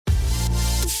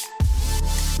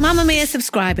Mamamia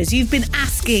subscribers, you've been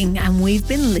asking and we've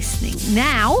been listening.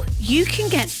 Now you can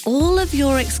get all of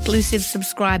your exclusive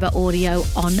subscriber audio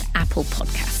on Apple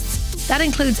Podcasts. That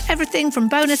includes everything from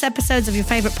bonus episodes of your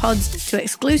favourite pods to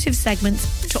exclusive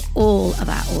segments to all of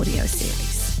our audio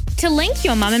series. To link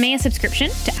your Mamamia subscription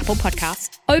to Apple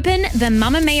Podcasts, open the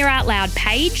Mamamia Out Loud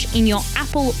page in your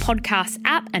Apple Podcasts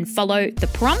app and follow the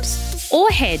prompts, or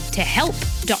head to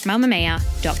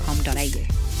help.mamamia.com.au.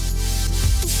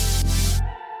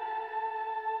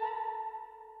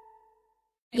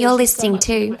 You're listening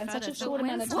to a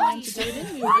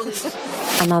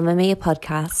Mamamia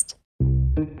podcast.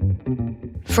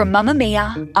 From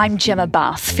Mamamia, I'm Gemma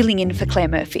Bath, filling in for Claire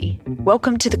Murphy.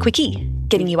 Welcome to The Quickie,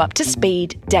 getting you up to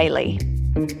speed daily.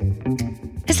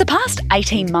 Has the past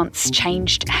 18 months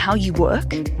changed how you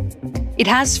work? It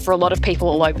has for a lot of people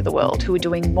all over the world who are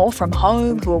doing more from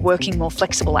home, who are working more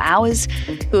flexible hours,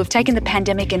 who have taken the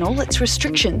pandemic and all its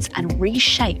restrictions and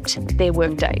reshaped their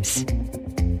workdays.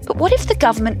 But what if the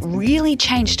government really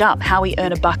changed up how we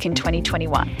earn a buck in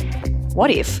 2021?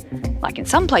 What if, like in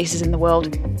some places in the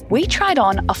world, we tried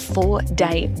on a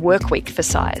 4-day work week for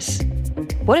size?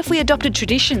 What if we adopted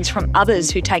traditions from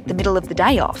others who take the middle of the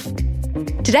day off?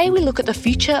 Today we look at the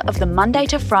future of the Monday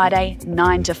to Friday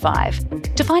 9 to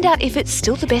 5 to find out if it's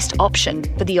still the best option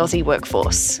for the Aussie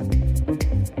workforce.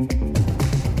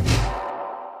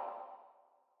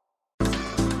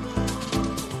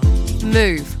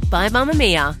 Move by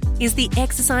Mamamia is the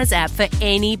exercise app for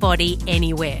anybody,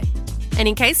 anywhere. And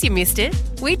in case you missed it,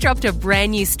 we dropped a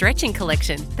brand new stretching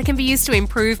collection that can be used to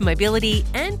improve mobility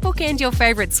and bookend your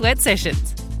favourite sweat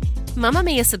sessions.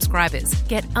 Mamamia subscribers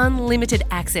get unlimited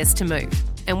access to Move,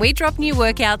 and we drop new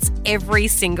workouts every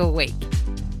single week.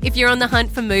 If you're on the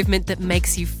hunt for movement that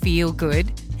makes you feel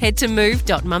good, head to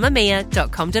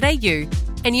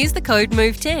move.mamamia.com.au and use the code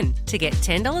MOVE10 to get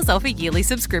 $10 off a yearly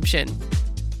subscription.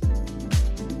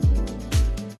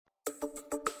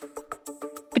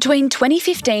 Between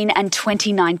 2015 and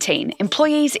 2019,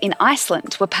 employees in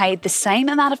Iceland were paid the same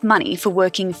amount of money for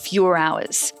working fewer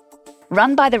hours.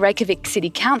 Run by the Reykjavik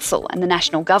City Council and the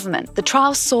national government, the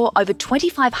trial saw over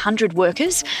 2,500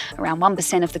 workers, around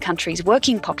 1% of the country's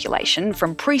working population,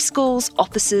 from preschools,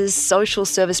 offices, social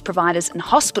service providers and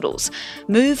hospitals,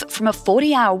 move from a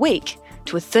 40-hour week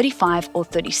to a 35 or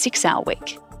 36-hour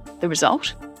week. The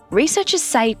result? Researchers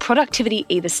say productivity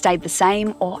either stayed the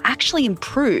same or actually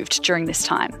improved during this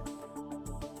time.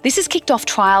 This has kicked off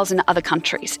trials in other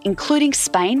countries, including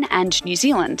Spain and New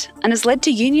Zealand, and has led to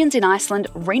unions in Iceland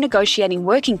renegotiating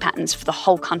working patterns for the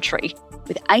whole country,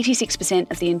 with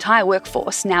 86% of the entire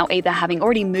workforce now either having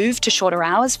already moved to shorter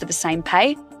hours for the same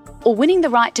pay or winning the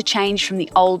right to change from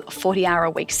the old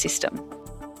 40-hour-a-week system.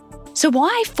 So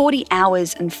why 40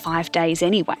 hours and 5 days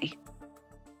anyway?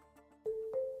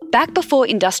 Back before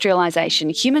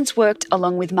industrialisation, humans worked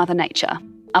along with Mother Nature,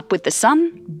 up with the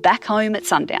sun, back home at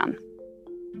sundown.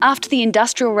 After the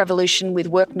Industrial Revolution, with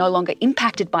work no longer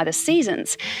impacted by the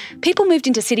seasons, people moved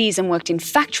into cities and worked in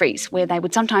factories where they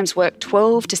would sometimes work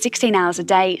 12 to 16 hours a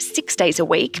day, 6 days a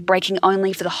week, breaking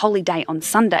only for the holy day on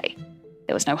Sunday.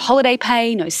 There was no holiday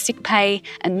pay, no sick pay,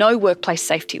 and no workplace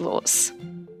safety laws.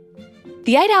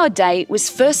 The 8-hour day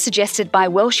was first suggested by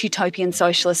Welsh utopian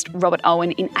socialist Robert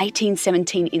Owen in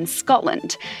 1817 in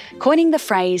Scotland, coining the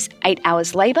phrase 8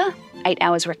 hours labour, 8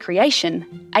 hours recreation,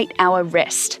 8-hour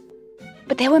rest.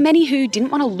 But there were many who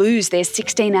didn't want to lose their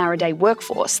 16-hour-a-day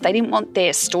workforce. They didn't want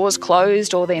their stores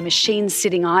closed or their machines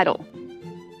sitting idle.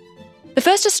 The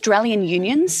first Australian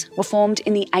unions were formed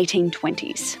in the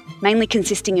 1820s, mainly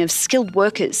consisting of skilled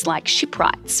workers like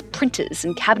shipwrights, printers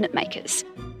and cabinet makers.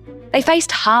 They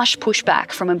faced harsh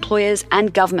pushback from employers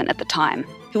and government at the time,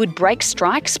 who would break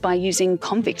strikes by using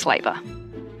convict labour.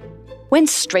 When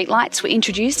streetlights were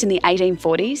introduced in the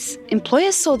 1840s,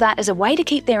 employers saw that as a way to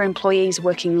keep their employees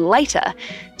working later,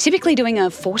 typically doing a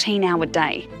 14-hour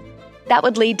day. That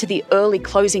would lead to the early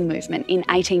closing movement in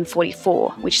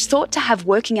 1844, which sought to have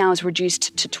working hours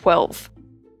reduced to 12.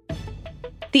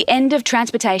 The end of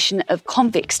transportation of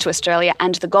convicts to Australia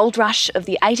and the gold rush of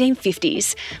the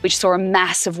 1850s, which saw a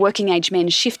mass of working-age men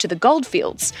shift to the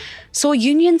goldfields, saw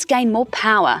unions gain more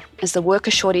power as the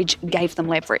worker shortage gave them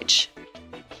leverage.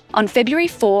 On February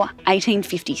 4,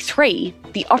 1853,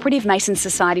 the Operative Masons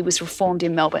Society was reformed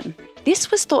in Melbourne.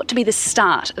 This was thought to be the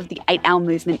start of the 8-hour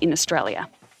movement in Australia.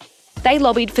 They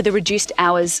lobbied for the reduced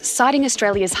hours, citing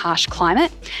Australia's harsh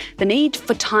climate, the need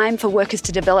for time for workers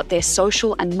to develop their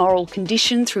social and moral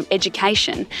condition through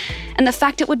education, and the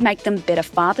fact it would make them better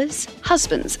fathers,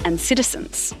 husbands and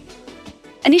citizens.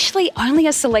 Initially, only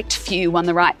a select few won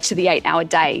the right to the 8-hour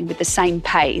day with the same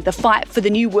pay, the fight for the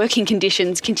new working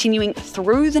conditions continuing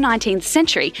through the 19th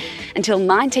century until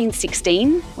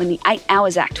 1916, when the 8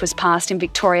 Hours Act was passed in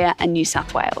Victoria and New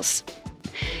South Wales.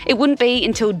 It wouldn't be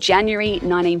until January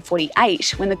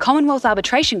 1948 when the Commonwealth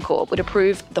Arbitration Court would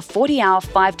approve the 40-hour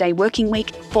 5-day working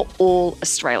week for all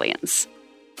Australians.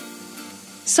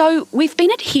 So we've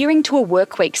been adhering to a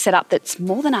work week setup that's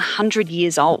more than 100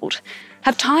 years old.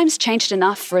 Have times changed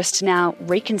enough for us to now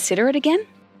reconsider it again?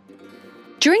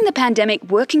 During the pandemic,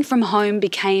 working from home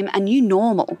became a new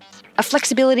normal, a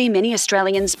flexibility many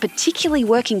Australians, particularly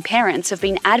working parents, have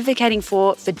been advocating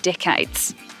for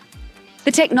decades.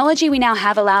 The technology we now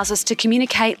have allows us to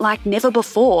communicate like never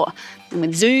before, and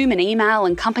with Zoom and email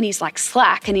and companies like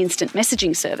Slack and instant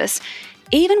messaging service,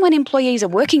 even when employees are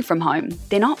working from home,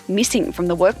 they're not missing from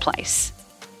the workplace.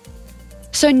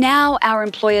 So now our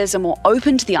employers are more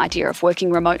open to the idea of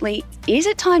working remotely. Is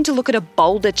it time to look at a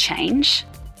bolder change?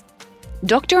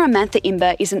 Dr. Amantha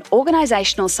Imber is an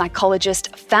organisational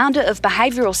psychologist, founder of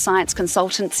behavioural science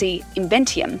consultancy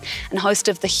Inventium, and host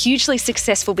of the hugely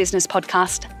successful business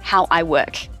podcast How I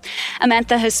Work.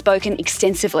 Amantha has spoken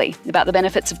extensively about the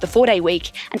benefits of the 4-day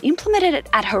week and implemented it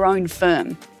at her own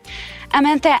firm.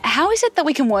 Amantha, how is it that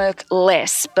we can work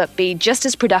less but be just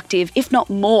as productive, if not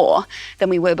more, than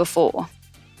we were before?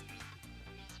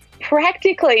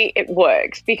 Practically, it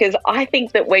works because I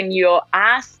think that when you're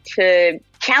asked to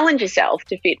challenge yourself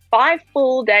to fit 5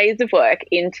 full days of work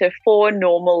into 4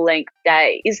 normal length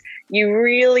days, you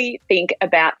really think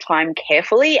about time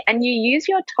carefully and you use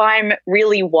your time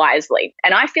really wisely.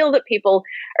 And I feel that people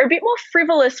are a bit more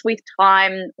frivolous with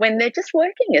time when they're just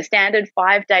working a standard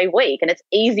 5-day week, and it's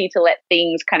easy to let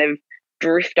things kind of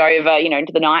drift over,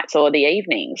 into the nights or the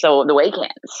evenings or the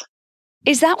weekends.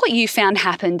 Is that what you found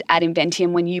happened at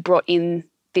Inventium when you brought in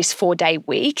this 4-day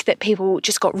week, that people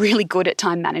just got really good at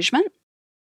time management?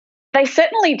 They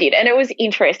certainly did. And it was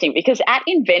interesting because at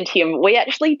Inventium, we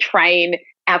actually train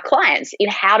our clients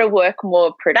in how to work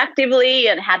more productively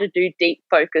and how to do deep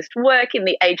focused work in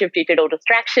the age of digital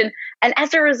distraction. And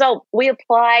as a result, we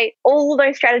apply all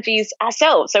those strategies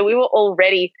ourselves. So we were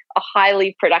already a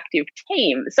highly productive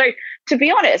team. So to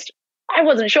be honest, I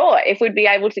wasn't sure if we'd be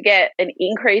able to get an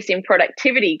increase in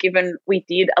productivity given we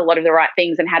did a lot of the right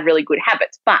things and had really good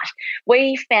habits. But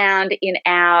we found in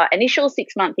our initial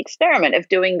 6-month experiment of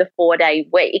doing the 4-day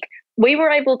week, we were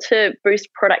able to boost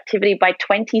productivity by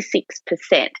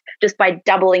 26% just by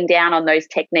doubling down on those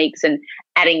techniques and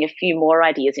adding a few more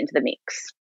ideas into the mix.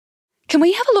 Can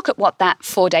we have a look at what that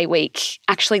 4-day week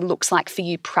actually looks like for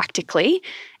you practically?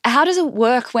 How does it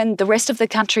work when the rest of the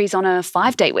country's on a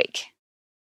 5-day week?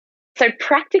 So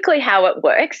practically how it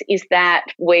works is that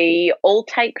we all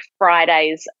take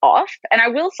Fridays off. And I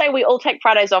will say we all take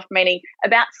Fridays off, meaning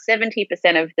about 70%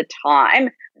 of the time,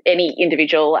 any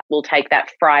individual will take that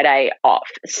Friday off.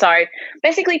 So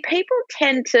basically people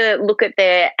tend to look at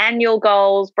their annual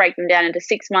goals, break them down into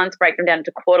 6 months, break them down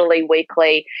into quarterly,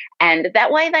 weekly. And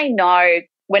that way they know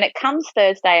when it comes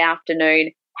Thursday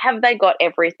afternoon, have they got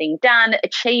everything done,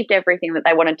 achieved everything that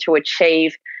they wanted to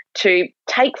achieve, to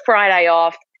take Friday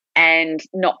off and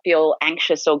not feel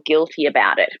anxious or guilty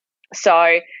about it.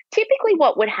 So typically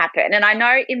what would happen, and I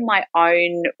know in my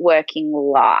own working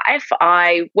life,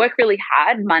 I work really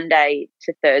hard Monday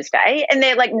to Thursday, and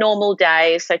they're like normal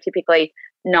days. So typically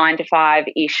 9 to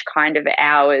 5-ish kind of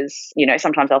hours.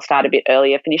 Sometimes I'll start a bit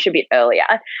earlier, finish a bit earlier.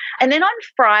 And then on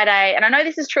Friday, and I know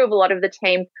this is true of a lot of the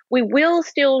team, we will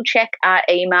still check our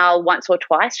email once or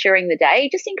twice during the day,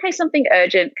 just in case something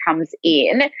urgent comes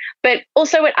in. But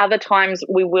also at other times,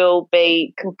 we will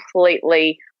be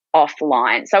completely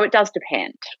offline. So it does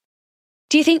depend.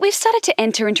 Do you think we've started to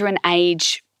enter into an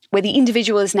age where the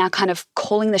individual is now kind of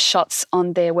calling the shots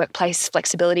on their workplace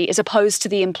flexibility as opposed to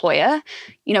the employer?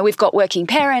 We've got working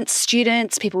parents,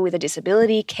 students, people with a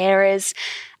disability, carers.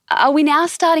 Are we now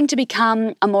starting to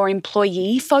become a more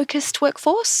employee-focused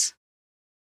workforce?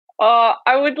 Oh,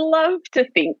 I would love to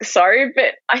think so,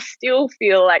 but I still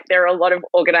feel like there are a lot of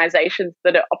organisations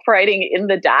that are operating in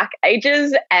the dark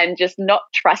ages and just not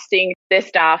trusting their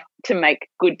staff to make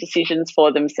good decisions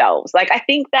for themselves. I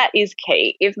think that is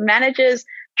key. If managers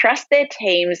trust their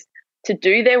teams to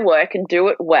do their work and do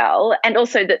it well, and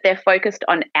also that they're focused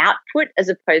on output as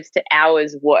opposed to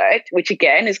hours worked, which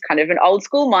again is kind of an old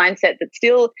school mindset that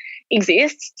still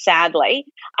exists, sadly.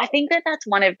 I think that that's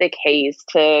one of the keys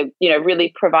to,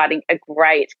 really providing a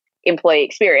great employee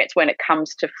experience when it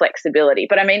comes to flexibility.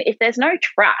 But I mean, if there's no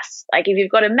trust, like if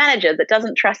you've got a manager that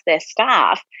doesn't trust their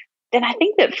staff, then I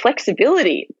think that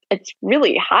flexibility, it's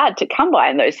really hard to come by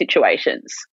in those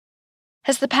situations.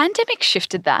 Has the pandemic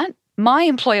shifted that? My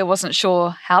employer wasn't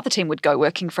sure how the team would go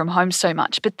working from home so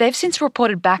much, but they've since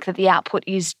reported back that the output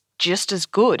is just as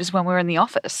good as when we're in the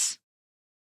office.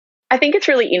 I think it's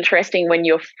really interesting when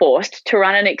you're forced to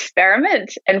run an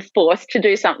experiment and forced to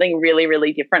do something really,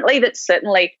 really differently.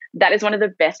 That is one of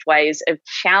the best ways of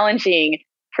challenging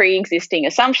pre-existing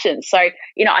assumptions. So,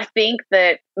 I think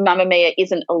that Mamamia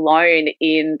isn't alone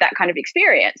in that kind of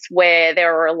experience where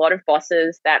there are a lot of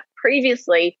bosses that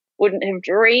previously wouldn't have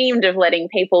dreamed of letting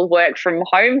people work from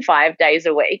home 5 days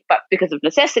a week, but because of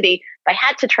necessity, they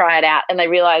had to try it out and they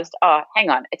realized, oh,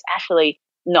 hang on, it's actually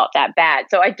not that bad.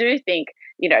 So I do think,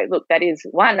 look, that is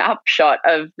one upshot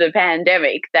of the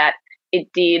pandemic, that it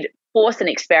did force an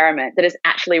experiment that has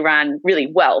actually run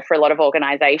really well for a lot of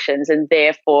organizations, and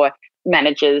therefore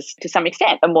managers to some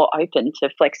extent are more open to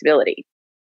flexibility.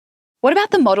 What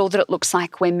about the model that it looks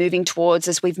like we're moving towards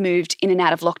as we've moved in and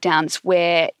out of lockdowns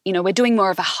where, we're doing more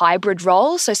of a hybrid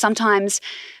role? So sometimes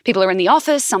people are in the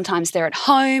office, sometimes they're at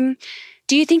home.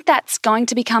 Do you think that's going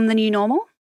to become the new normal?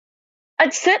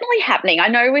 It's certainly happening. I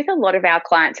know with a lot of our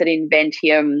clients at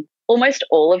Inventium, almost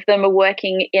all of them are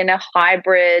working in a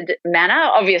hybrid manner.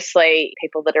 Obviously,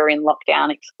 people that are in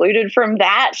lockdown excluded from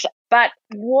that. But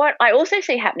what I also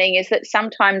see happening is that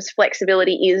sometimes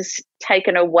flexibility is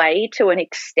taken away to an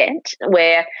extent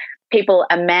where people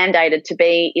are mandated to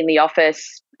be in the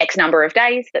office X number of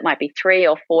days, that might be 3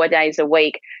 or 4 days a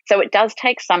week. So it does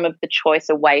take some of the choice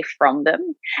away from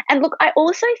them. And look, I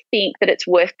also think that it's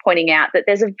worth pointing out that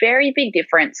there's a very big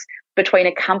difference between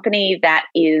a company that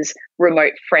is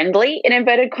remote friendly, in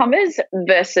inverted commas,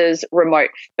 versus remote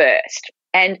first.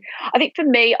 And I think for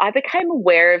me, I became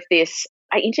aware of this.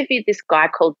 I interviewed this guy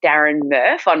called Darren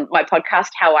Murph on my podcast,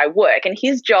 How I Work, and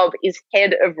his job is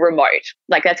head of remote.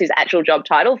 Like, that's his actual job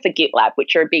title for GitLab,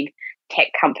 which are a big tech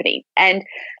company. And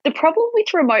the problem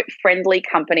with remote friendly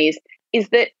companies is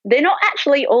that they're not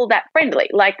actually all that friendly.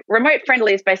 Like, remote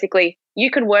friendly is basically you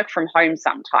can work from home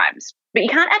sometimes, but you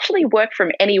can't actually work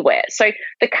from anywhere. So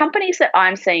the companies that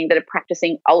I'm seeing that are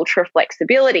practicing ultra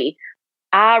flexibility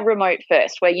are remote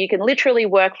first, where you can literally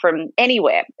work from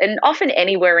anywhere, and often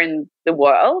anywhere in the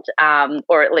world,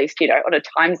 or at least, on a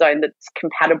time zone that's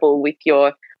compatible with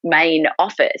your main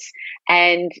office.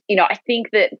 And, I think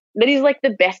that is like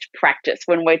the best practice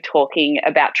when we're talking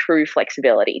about true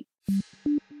flexibility.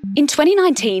 In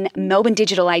 2019, Melbourne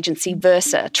digital agency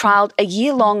Versa trialled a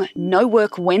year-long No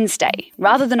Work Wednesday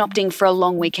rather than opting for a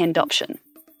long weekend option.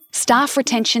 Staff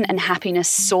retention and happiness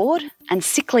soared and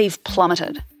sick leave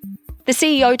plummeted. The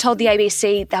CEO told the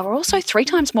ABC they were also 3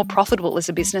 times more profitable as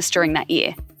a business during that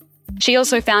year. She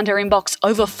also found her inbox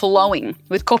overflowing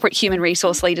with corporate human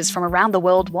resource leaders from around the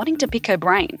world wanting to pick her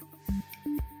brain.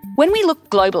 When we look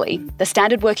globally, the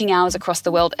standard working hours across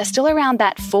the world are still around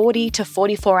that 40 to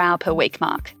 44 hour per week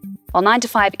mark. While 9 to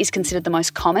 5 is considered the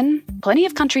most common, plenty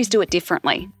of countries do it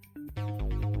differently.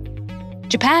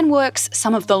 Japan works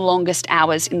some of the longest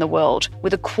hours in the world,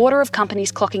 with a quarter of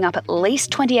companies clocking up at least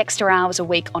 20 extra hours a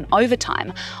week on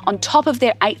overtime on top of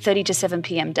their 8:30 to 7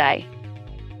 p.m. day.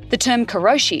 The term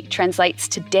karoshi translates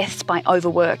to death by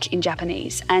overwork in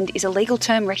Japanese and is a legal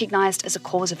term recognised as a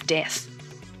cause of death.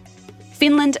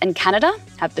 Finland and Canada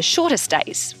have the shortest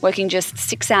days, working just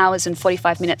 6 hours and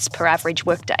 45 minutes per average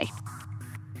workday.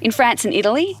 In France and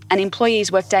Italy, an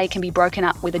employee's workday can be broken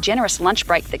up with a generous lunch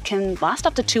break that can last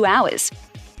up to 2 hours.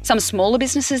 Some smaller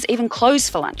businesses even close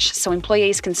for lunch so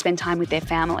employees can spend time with their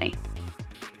family.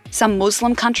 Some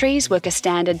Muslim countries work a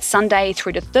standard Sunday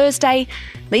through to Thursday,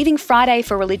 leaving Friday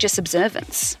for religious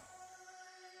observance.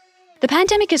 The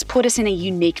pandemic has put us in a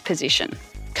unique position.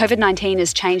 COVID-19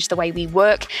 has changed the way we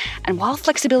work, and while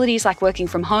flexibilities like working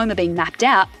from home are being mapped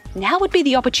out, now would be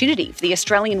the opportunity for the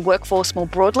Australian workforce more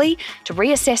broadly to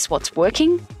reassess what's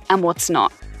working and what's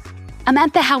not.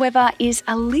 Amantha, however, is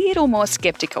a little more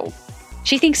sceptical.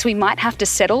 She thinks we might have to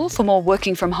settle for more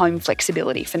working from home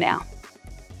flexibility for now.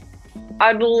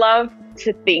 I'd love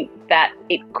to think that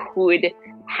it could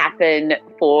happen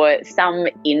for some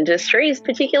industries,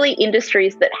 particularly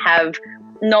industries that have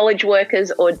knowledge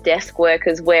workers or desk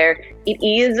workers, where it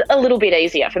is a little bit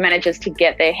easier for managers to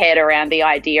get their head around the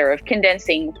idea of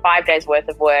condensing 5 days worth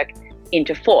of work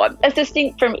into 4, as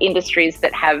distinct from industries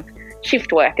that have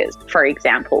shift workers, for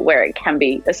example, where it can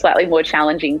be a slightly more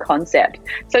challenging concept.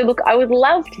 So look, I would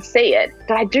love to see it,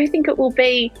 but I do think it will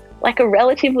be like a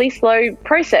relatively slow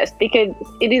process because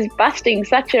it is busting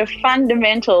such a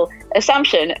fundamental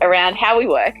assumption around how we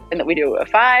work and that we do a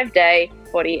 5-day,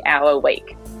 40-hour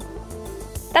week.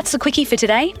 That's the Quickie for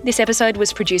today. This episode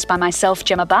was produced by myself,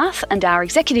 Gemma Bath, and our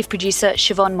executive producer,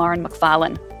 Siobhan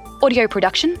Moran-McFarlane. Audio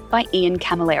production by Ian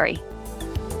Camilleri.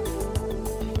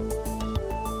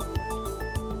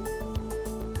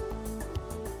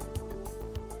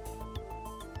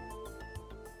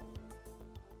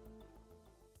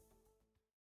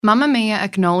 Mamamia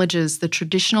acknowledges the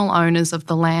traditional owners of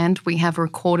the land we have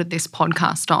recorded this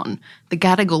podcast on, the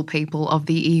Gadigal people of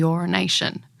the Eora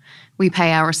Nation. We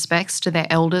pay our respects to their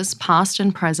elders, past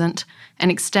and present, and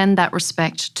extend that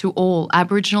respect to all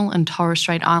Aboriginal and Torres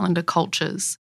Strait Islander cultures.